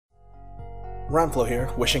Rhymeflow here,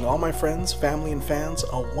 wishing all my friends, family, and fans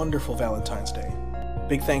a wonderful Valentine's Day.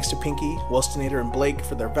 Big thanks to Pinky, Wellstonator, and Blake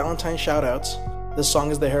for their Valentine shoutouts. This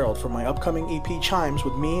song is the herald for my upcoming EP Chymes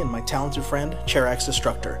with me and my talented friend, Cherax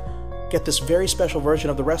Destructor. Get this very special version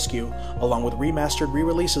of The Rescue, along with remastered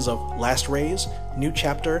re-releases of Last Rays, New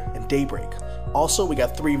Chapter, and Daybreak. Also, we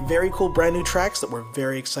got 3 very cool brand new tracks that we're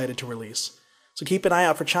very excited to release. So keep an eye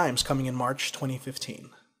out for Chymes coming in March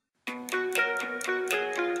 2015.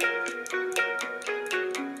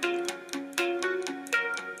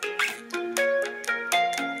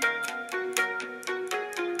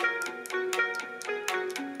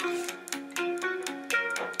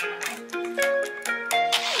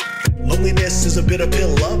 Loneliness is a bitter pill,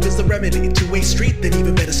 love is the remedy. Two-way street, then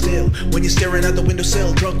even better still. When you're staring at the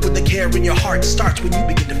windowsill, drunk with the care in your heart starts when you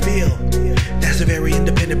begin to feel. That's a very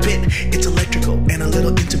independent bit. It's electrical and a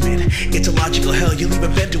little intimate. It's a logical hell, you'll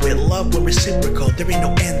even bend to it. Love when reciprocal, there ain't no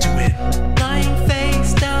end to it. Lying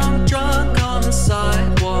face down, drunk on the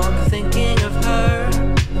sidewalk, thinking of her.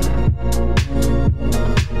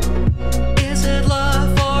 Is it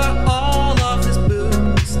love or all of this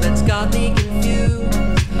booze that's got me confused?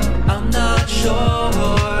 I'm not sure.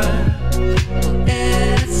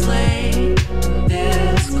 It's late,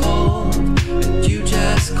 it's cold, and you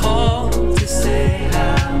just called to say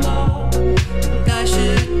hello. And I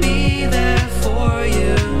should be there for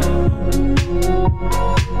you.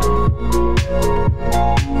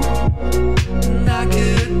 And I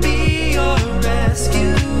could be your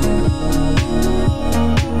rescue.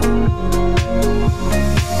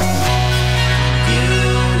 You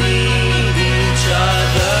need each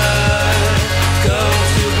other.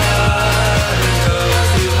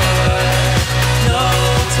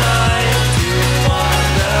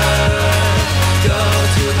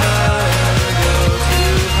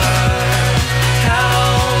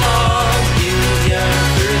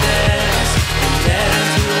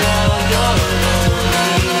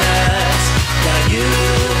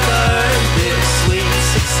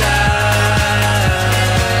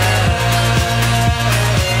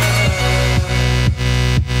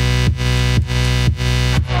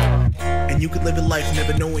 You could live a life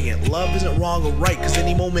never knowing it. Love isn't wrong or right, cause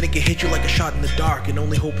any moment it can hit you like a shot in the dark, and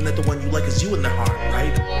only hoping that the one you like is you in their heart,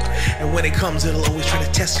 right? And when it comes, it'll always try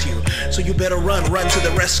to test you. So you better run to the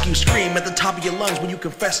rescue. Scream at the top of your lungs when you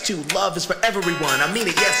confess to love is for everyone. I mean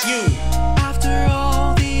it, yes, you. After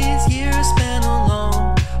all these years spent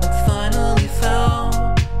alone, I'm finally found.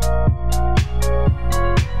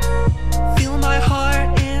 Feel my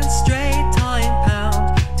heart in straight time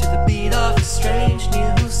pound to the beat of a strange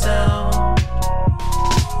new sound.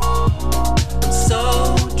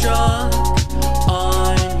 So drunk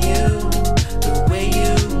on you, the way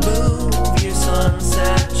you move your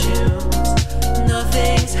sunset tunes.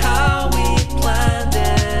 Nothing's how we planned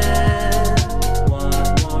it. One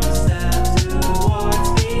more step towards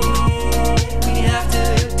me. We have to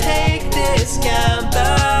take this scam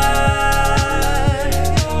back.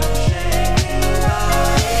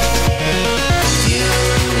 You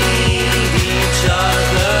need each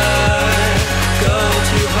other. Go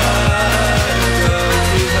to her.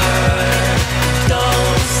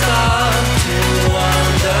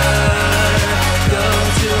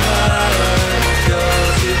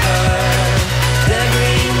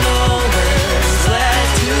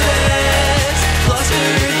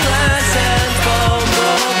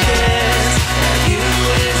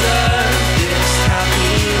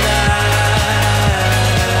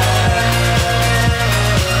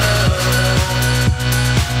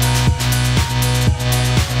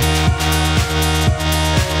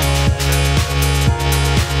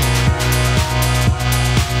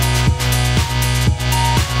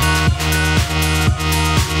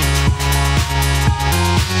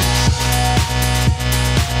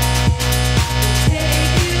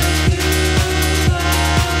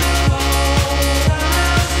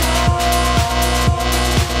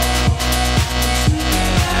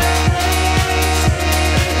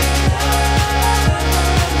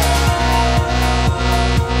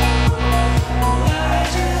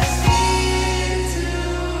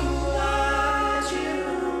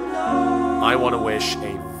 I want to wish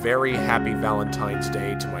a very happy Valentine's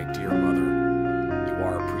Day to my dear mother. You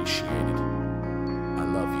are appreciated. I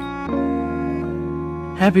love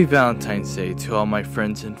you. Happy Valentine's Day to all my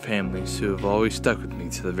friends and families who have always stuck with me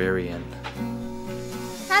to the very end.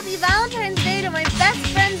 Happy Valentine's Day to my best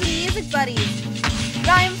friends and music buddies,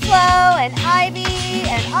 Rhymeflow and